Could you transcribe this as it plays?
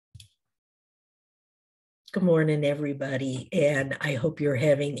Good morning, everybody, and I hope you're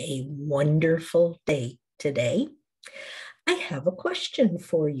having a wonderful day today. I have a question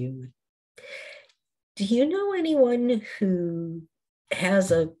for you. Do you know anyone who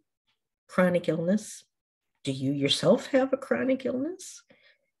has a chronic illness? Do you yourself have a chronic illness?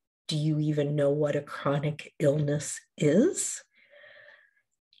 Do you even know what a chronic illness is?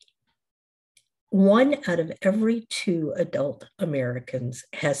 1 out of every 2 adult Americans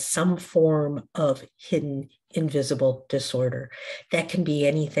has some form of hidden invisible disorder. That can be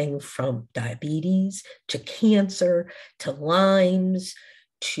anything from diabetes to cancer to Lyme's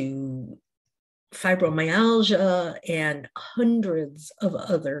to fibromyalgia and hundreds of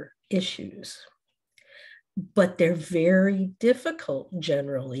other issues. But they're very difficult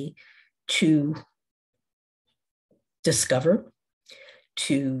generally to discover,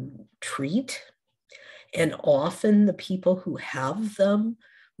 to treat. And often the people who have them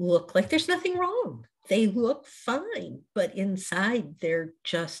look like there's nothing wrong. They look fine, but inside they're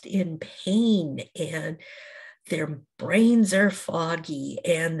just in pain and their brains are foggy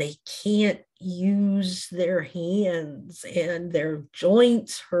and they can't use their hands and their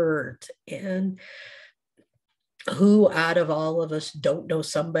joints hurt. And who out of all of us don't know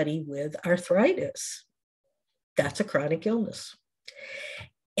somebody with arthritis? That's a chronic illness.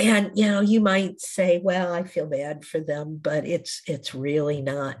 And you might say, well, I feel bad for them, but it's really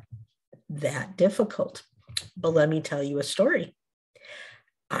not that difficult. But let me tell you a story.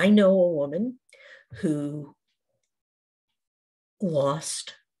 I know a woman who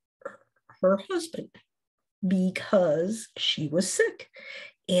lost her husband because she was sick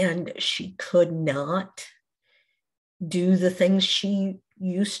and she could not do the things she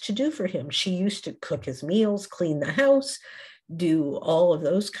used to do for him. She used to cook his meals, clean the house, do all of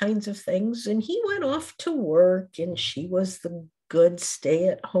those kinds of things. And he went off to work and she was the good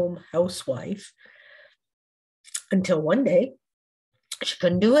stay-at-home housewife until one day she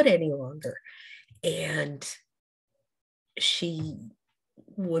couldn't do it any longer. And she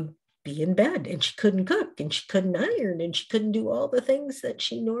would be in bed and she couldn't cook and she couldn't iron and she couldn't do all the things that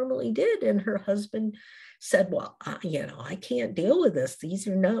she normally did. And her husband said, well, I can't deal with this. These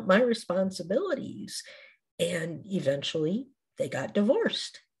are not my responsibilities. And eventually they got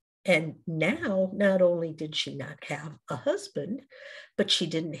divorced. And now, not only did she not have a husband, but she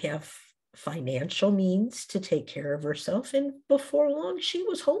didn't have financial means to take care of herself. And before long, she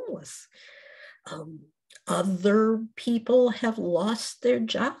was homeless. Other people have lost their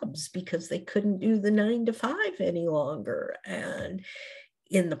jobs because they couldn't do the 9 to 5 any longer. And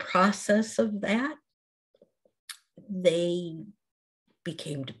in the process of that, they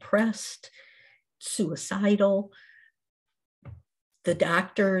became depressed, suicidal. The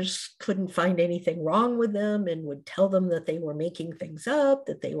doctors couldn't find anything wrong with them and would tell them that they were making things up,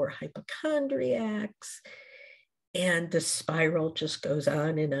 that they were hypochondriacs. And the spiral just goes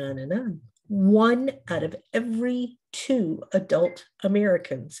on and on and on. 1 out of every 2 adult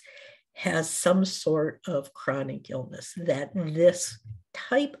Americans has some sort of chronic illness. That this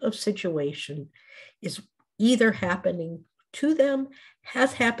type of situation is either happening to them,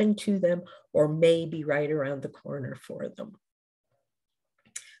 has happened to them, or may be right around the corner for them.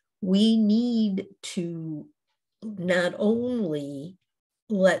 We need to not only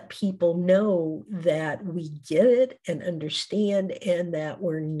let people know that we get it and understand and that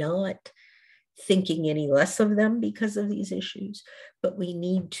we're not thinking any less of them because of these issues, but we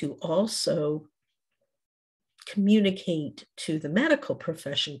need to also communicate to the medical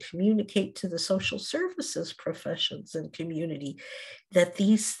profession, communicate to the social services professions and community that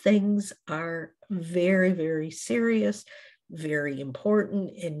these things are very, very serious, very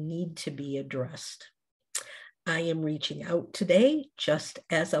important, and need to be addressed. I am reaching out today just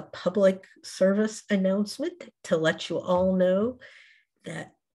as a public service announcement to let you all know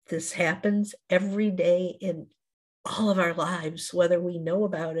that this happens every day in all of our lives, whether we know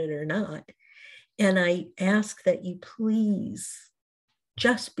about it or not. And I ask that you please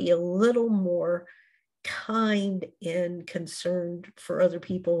just be a little more kind and concerned for other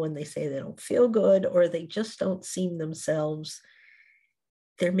people when they say they don't feel good or they just don't seem themselves.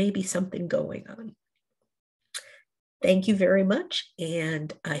 There may be something going on. Thank you very much.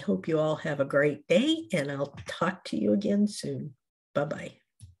 And I hope you all have a great day, and I'll talk to you again soon. Bye-bye.